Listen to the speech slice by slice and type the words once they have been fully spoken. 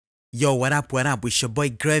Yo, what up, what up? It's your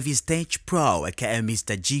boy Gravy Stage Pro, aka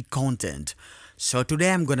Mr. G Content. So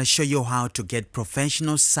today I'm gonna show you how to get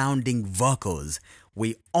professional sounding vocals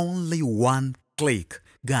with only one click.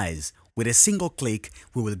 Guys, with a single click,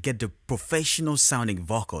 we will get the professional sounding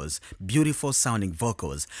vocals, beautiful sounding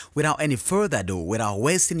vocals. Without any further ado, without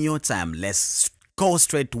wasting your time, let's go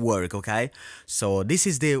straight to work, okay? So this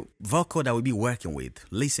is the vocal that we'll be working with.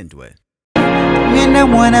 Listen to it. Tumienda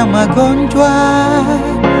mwana magonjwa,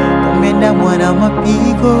 tumienda mwana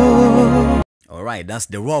mapigo. Alright, that's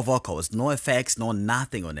the raw vocals, no effects, no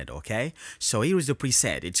nothing on it, okay? So here is the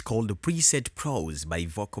preset. It's called the Preset Pros by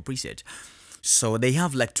Vocal Preset. So they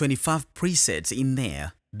have like 25 presets in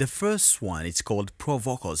there. The first one, it's called Pro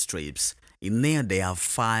Vocal Strips. In there, they have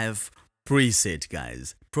 5 presets,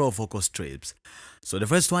 guys. Pro Vocal Strips. So the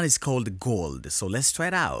first one is called Gold. So let's try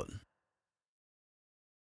it out.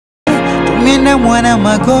 Tumienda mwana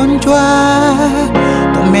magonjwa,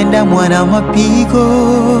 tumienda mwana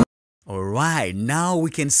mapigo. Alright, now we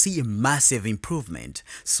can see a massive improvement.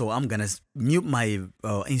 So I'm gonna mute my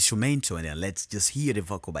instrumental and then let's just hear the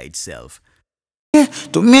vocal by itself.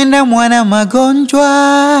 Tumienda mwana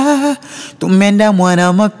magonjwa, tumienda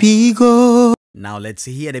mwana mapigo. Now let's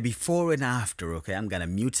hear the before and after, okay? I'm gonna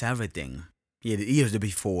mute everything. Here's the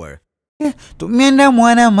before. Tumienda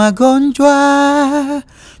mwana magonjwa,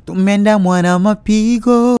 tumienda mwana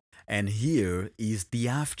mapigo. And here is the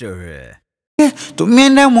after.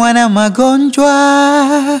 Tumienda mwana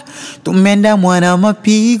magonjwa, tumienda mwana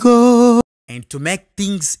mapigo. And to make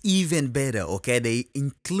things even better, okay, they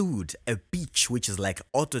include a pitch which is like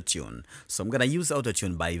autotune. So I'm gonna use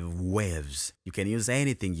autotune by Waves. You can use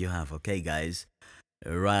anything you have, okay, guys?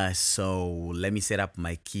 Right, so let me set up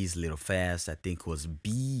my keys a little fast. I think it was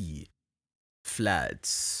B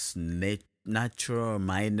flats, natural,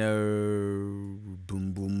 minor,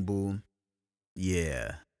 boom, boom, boom.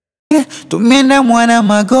 Yeah. Tumienda mwana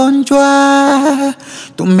magonjwa,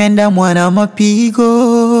 tumienda mwana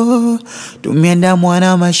mapigo, tumienda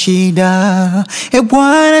mwana mashida.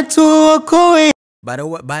 Bwana tuokoe. By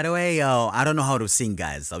the way, I don't know how to sing,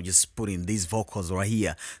 guys. I'll just put in these vocals right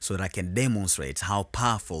here so that I can demonstrate how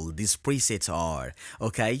powerful these presets are.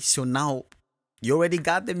 Okay, so now you already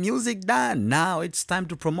got the music done. Now it's time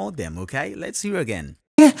to promote them, okay? Let's hear again.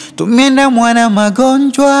 Tumienda mwana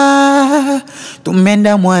magonjwa,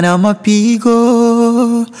 tumienda mwana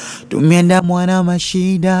mapigo, tumienda mwana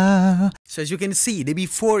mashida. So as you can see, the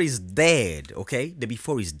before is dead, okay? The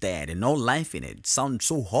before is dead and no life in it. It sounds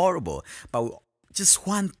so horrible, but just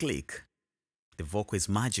one click, the vocal is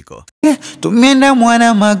magical. Tumienda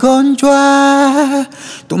mwana magonjwa,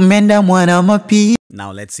 tumienda mwana mapigo.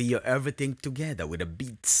 Now let's hear everything together with the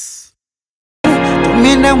beats.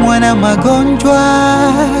 Tumienda mwana magonjwa,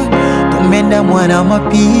 tumienda mwana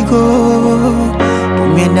mapigo,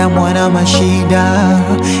 tumienda mwana mashida.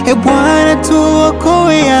 Bwana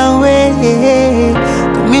tuokoe yawe,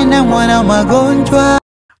 tumienda mwana magonjwa.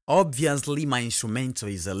 Obviously, my instrumental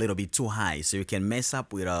is a little bit too high, so you can mess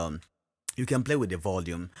up with you can play with the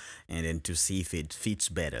volume and then to see if it fits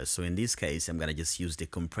better. So in this case, I'm gonna just use the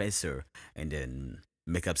compressor and then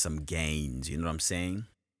make up some gains. You know what I'm saying?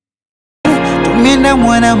 Tumienda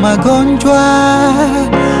mwana magonjwa,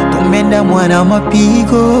 tumienda mwana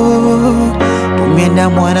mapigo, tumienda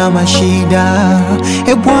mwana mashida.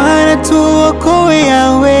 Bwana tuokoe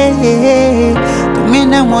yawe,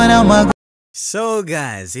 tumienda mwana magonjwa. So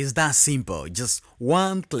guys, it's that simple, just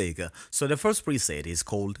one click. So the first preset is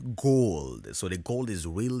called Gold. So the gold is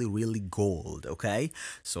really gold, okay?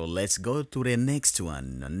 So let's go to the next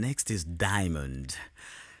one. Next is Diamond.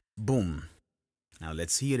 Boom. Now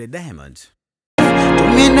let's hear the Diamond.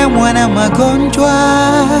 Tumienda mwana magonjwa,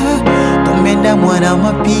 tumienda mwana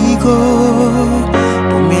mapigo,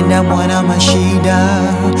 tumienda mwana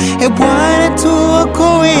mashida. Bwana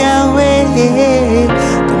tuokoe yawe,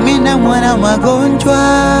 tumienda mwana magonjwa,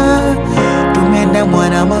 tumienda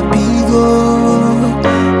mwana mapigo,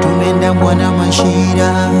 tumienda mwana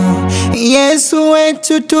mashida. Yesu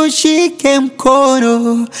wetu tushike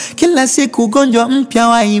mkono, kila siku gonjwa mpya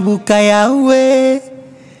waibuka yawe.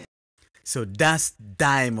 So that's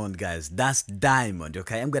Diamond, guys. That's Diamond,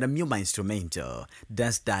 okay? I'm gonna mute my instrumental.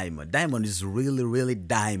 That's Diamond. Diamond is really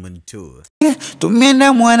diamond too.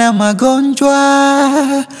 Tumienda mwana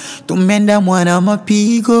magonjwa, tumienda mwana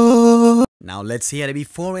mapigo. Now let's hear the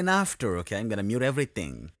before and after, okay? I'm gonna mute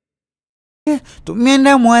everything.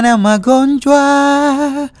 Tumienda mwana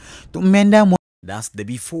magonjwa, tumienda mwana. That's the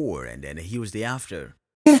before and then here's the after.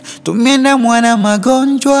 Tumienda mwana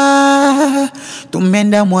magonjwa,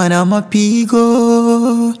 tumienda mwana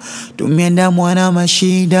mapigo, tumienda mwana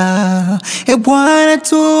mashida. Bwana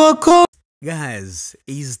tuokoe. Guys,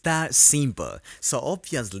 is that simple? So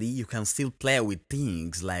obviously you can still play with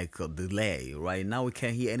things like delay. Right now we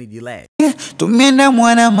can't hear any delay. Tumeenda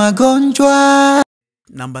mwana magonjwa.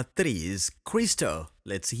 Number three is crystal.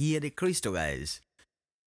 Let's hear the crystal, guys.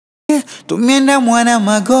 Tumeenda mwana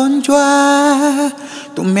magonjwa,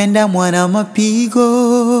 tumeenda mwana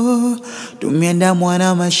mapigo, tumeenda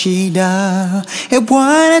mwana mashida. E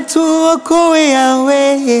Bwana tuokoe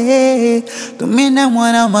yawe. Tumeenda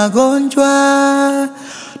mwana magonjwa,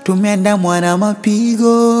 tumeenda mwana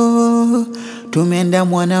mapigo, tumeenda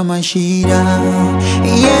mwana mashida.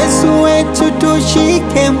 Yesu wetu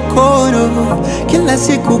tushike mkono, kila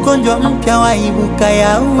siku gonjwa mpya waibuka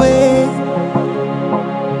yawe.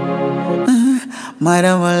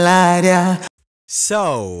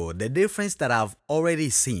 So the difference that I've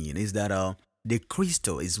already seen is that the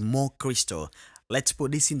crystal is more crystal. Let's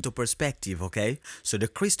put this into perspective, okay? So the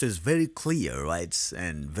crystal is very clear, right?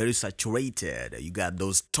 And very saturated. You got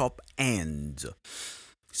those top ends.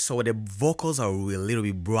 So the vocals are a little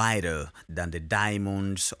bit brighter than the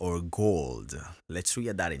diamonds or gold. Let's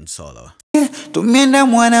read that in solo. Tumeenda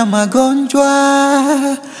mwana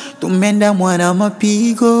magonjwa, tumeenda mwana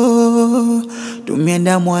mapigo,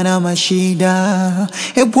 tumeenda mwana mashida.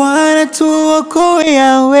 E Bwana tuokoe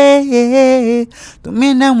yawe.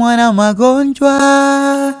 Tumeenda mwana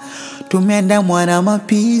magonjwa, tumeenda mwana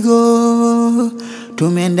mapigo,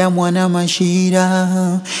 tumeenda mwana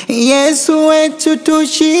mashida. Yesu wetu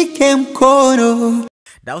tushike mkono.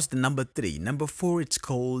 That was the number three. Number four, it's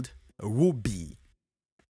called Ruby.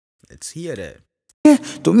 Let's hear that.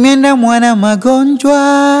 Tumeenda mwana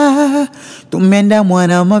magonjwa, tumeenda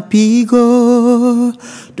mwana mapigo,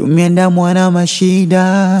 tumeenda mwana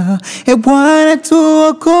mashida. E Bwana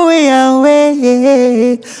tuokoe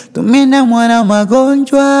yawe. Tumeenda mwana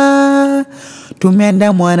magonjwa,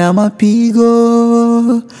 tumeenda mwana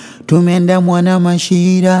mapigo, tumeenda mwana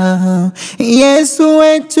mashida. Yesu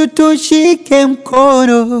wetu tushike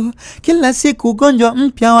mkono, kila siku gonjwa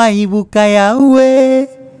mpya waibuka yawe.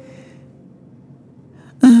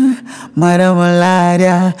 Mara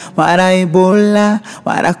malaria, mara ebola,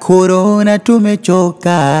 mara corona,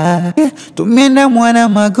 tumechoka. Tumeenda mwana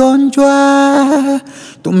magonjwa,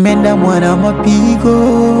 tumeenda mwana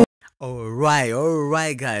mapigo.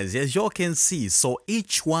 Alright, guys. As you all can see, so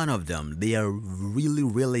each one of them, they are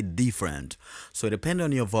really different. So it depends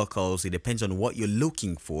on your vocals, it depends on what you're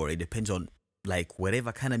looking for, it depends on like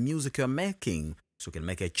whatever kind of music you're making. So you can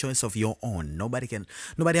make a choice of your own. Nobody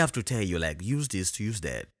have to tell you like use this to use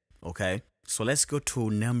that. Okay? So let's go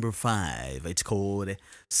to number 5. It's called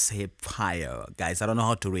Sapphire. Guys, I don't know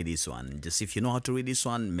how to read this one. Just if you know how to read this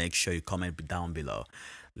one, make sure you comment down below.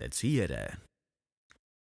 Let's hear that.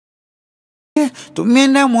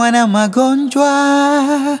 Tumeenda mwana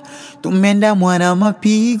magonjwa, tumeenda mwana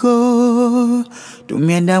mapigo,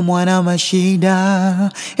 tumeenda mwana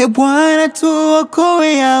mashida. E Bwana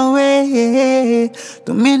tuokoe yawe.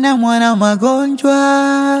 Tumeenda mwana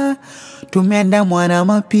magonjwa, tumeenda mwana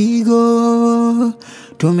mapigo,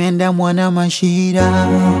 tumeenda mwana mashida.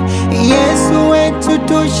 Yesu wetu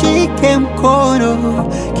tushike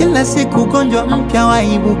mkono, kila siku gonjwa mpya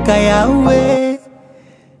waibuka yawe.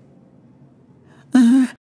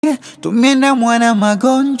 Tumeenda mwana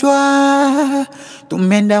magonjwa,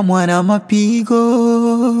 tumeenda mwana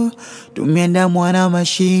mapigo, tumeenda mwana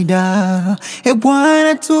mashida. E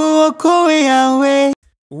Bwana tuokoe yawe.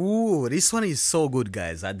 Ooh, this one is so good,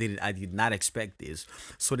 guys. I did not expect this.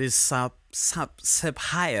 So this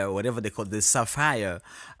sapphire, whatever they call this sapphire,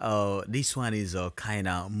 this one is kind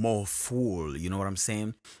of more full. You know what I'm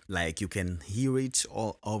saying? Like you can hear it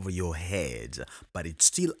all over your head, but it's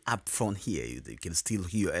still up front here. You can still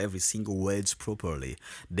hear every single words properly.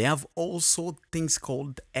 They have also things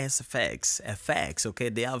called SFX, effects. Okay,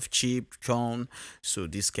 they have cheap tone, so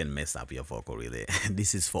this can mess up your vocal really.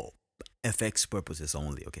 This is for FX purposes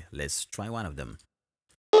only. Okay, let's try one of them.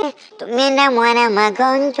 Tumeenda mwana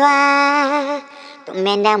magonjwa,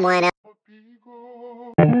 tumeenda mwana mashida.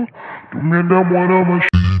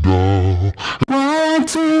 Bwana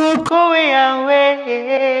tuokoe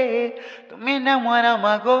yawe. Tumeenda mwana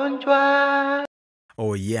magonjwa.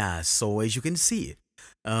 Oh yeah, so as you can see,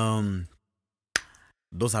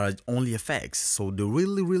 those are only effects. So the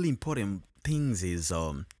really important things is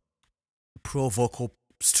pro vocal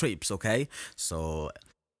strips. Okay, so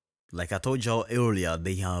like I told y'all earlier,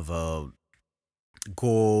 they have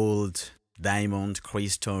gold, diamond,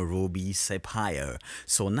 crystal, ruby, sapphire.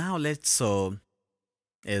 So now let's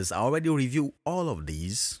as I already reviewed all of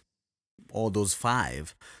these, all those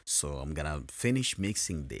 5, so I'm gonna finish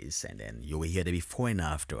mixing this and then you will hear the before and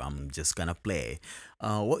after. I'm just gonna play.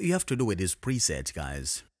 What you have to do with this preset,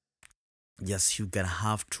 guys, Just you gotta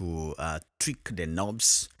have to tweak the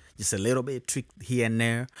knobs just a little bit, tweak here and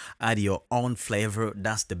there, add your own flavor.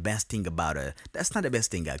 That's the best thing about it. That's not the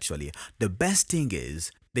best thing actually. The best thing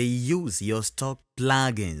is they use your stock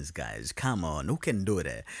plugins, guys. Come on, who can do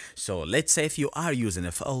that? So let's say if you are using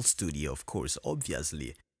FL Studio, of course,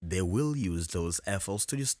 obviously they will use those FL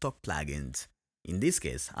Studio stock plugins. In this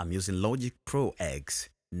case, I'm using Logic Pro X.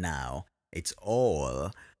 Now it's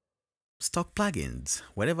all stock plugins,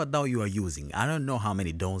 whatever DAW you are using. I don't know how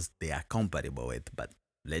many DAWs they are compatible with, but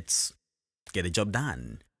let's get the job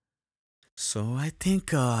done. So I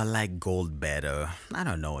think I like gold better. I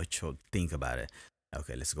don't know what you think about it.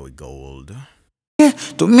 Okay, let's go with gold.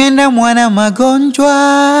 Tumeenda mwana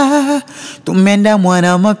magonjwa, tumeenda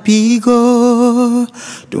mwana mapigo,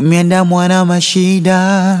 tumeenda mwana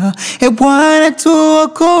mashida. Bwana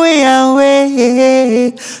tuokoe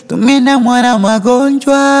yawe. Tumeenda mwana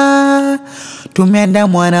magonjwa, tumeenda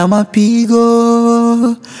mwana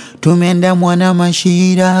mapigo, tumeenda mwana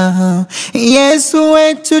mashida. Yesu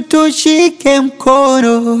wetu tushike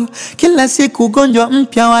mkono, kila siku gonjwa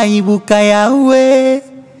mpya waibuka yawe.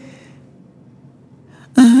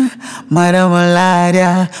 Mara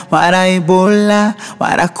malaria, mara Ebola,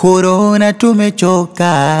 mara corona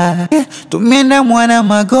tumechoka. Tumeenda mwana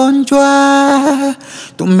magonjwa,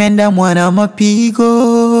 tumeenda mwana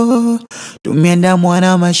mapigo, tumeenda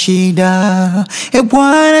mwana mashida.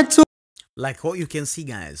 Bwana tu. Like what you can see,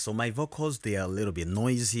 guys, so my vocals, they are a little bit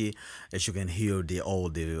noisy, as you can hear all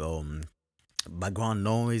the background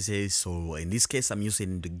noises. So in this case I'm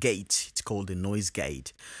using the gate. It's called the noise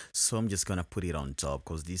gate. So I'm just gonna put it on top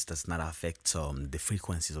because this does not affect the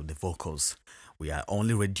frequencies of the vocals. We are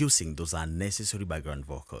only reducing those unnecessary background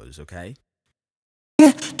vocals, okay?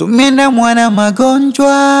 Tumeenda mwana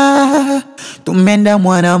magonjwa, tumeenda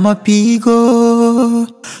mwana mapigo,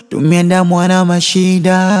 tumeenda mwana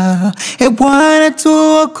mashida. Bwana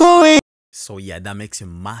tuokoe. So yeah, that makes a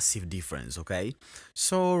massive difference, okay?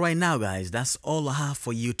 So right now, guys, that's all I have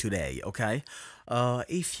for you today, okay?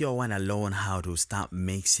 If you want to learn how to start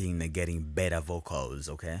mixing and getting better vocals,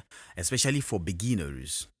 okay? Especially for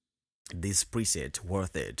beginners, this preset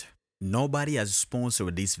worth it. Nobody has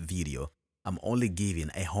sponsored this video. I'm only giving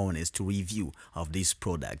a honest review of this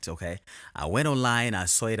product, okay? I went online, I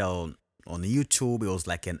saw it on YouTube. It was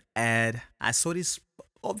like an ad. I saw this,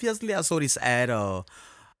 obviously I saw this ad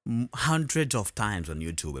hundreds of times on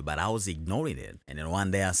YouTube, but I was ignoring it. And then one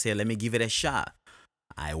day I said, let me give it a shot.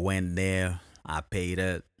 I went there, I paid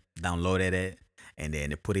it, downloaded it, and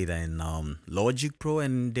then put it in Logic Pro,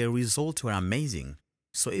 and the results were amazing.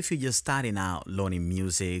 So if you're just starting out learning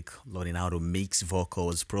music, learning how to mix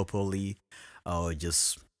vocals properly,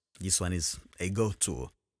 just this one is a go-to.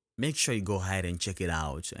 Make sure you go ahead and check it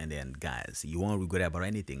out, and then guys, you won't regret about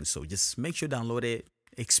anything. So just make sure you download it,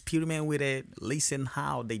 experiment with it, listen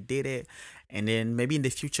how they did it, and then maybe in the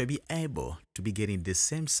future be able to be getting the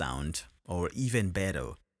same sound or even better.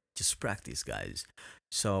 Just practice, guys.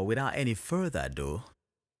 So without any further ado,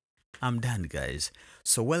 I'm done, guys.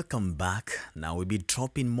 So welcome back. Now we'll be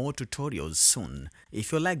dropping more tutorials soon.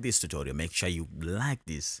 If you like this tutorial, make sure you like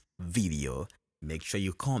this video. Make sure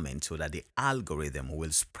you comment so that the algorithm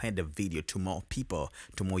will spread the video to more people,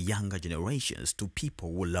 to more younger generations, to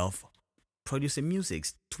people who love producing music,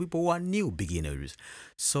 to people who are new beginners.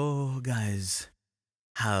 So guys,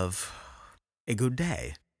 have a good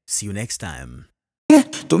day. See you next time.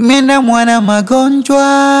 Tumeenda mwana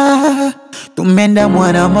magonjwa, tumeenda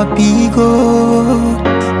mwana mapigo,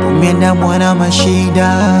 tumeenda mwana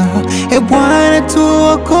mashida. Bwana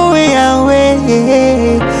tuokoe yawe.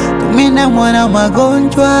 Tumeenda mwana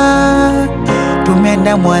magonjwa,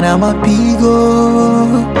 tumeenda mwana mapigo,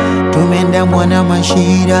 tumeenda mwana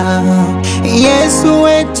mashida. Yesu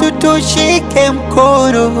wetu tushike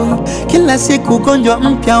mkono, kila siku gonjwa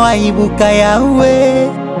mpya waibuka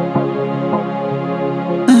yawe.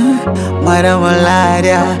 Mara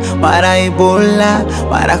malaria, mara Ebola,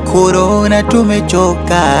 mara corona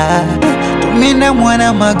tumechoka. Tumeenda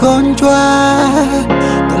mwana magonjwa,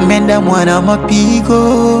 tumeenda mwana mapigo,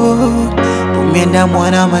 tumeenda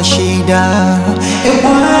mwana mashida.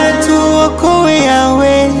 Bwana tuokoe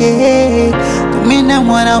yawe. Tumeenda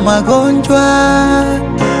mwana magonjwa,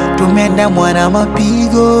 tumeenda mwana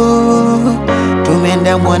mapigo,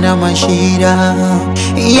 tumeenda mwana mashida.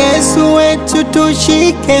 Yesu wetu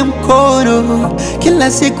tushike mkono,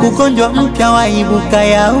 kila siku gonjwa mpya waibuka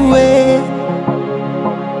yawe.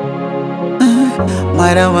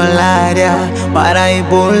 Mara malaria, mara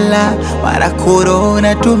Ebola, mara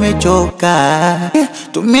corona tumechoka.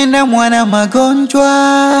 Tumeenda mwana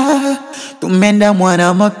magonjwa, tumeenda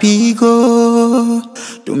mwana mapigo,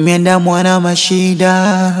 tumeenda mwana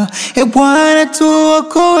mashida. E Bwana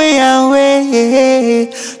tuokoe yawe,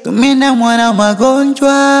 tumeenda mwana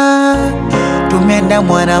magonjwa, tumeenda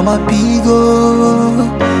mwana mapigo,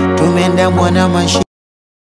 tumeenda mwana mashida.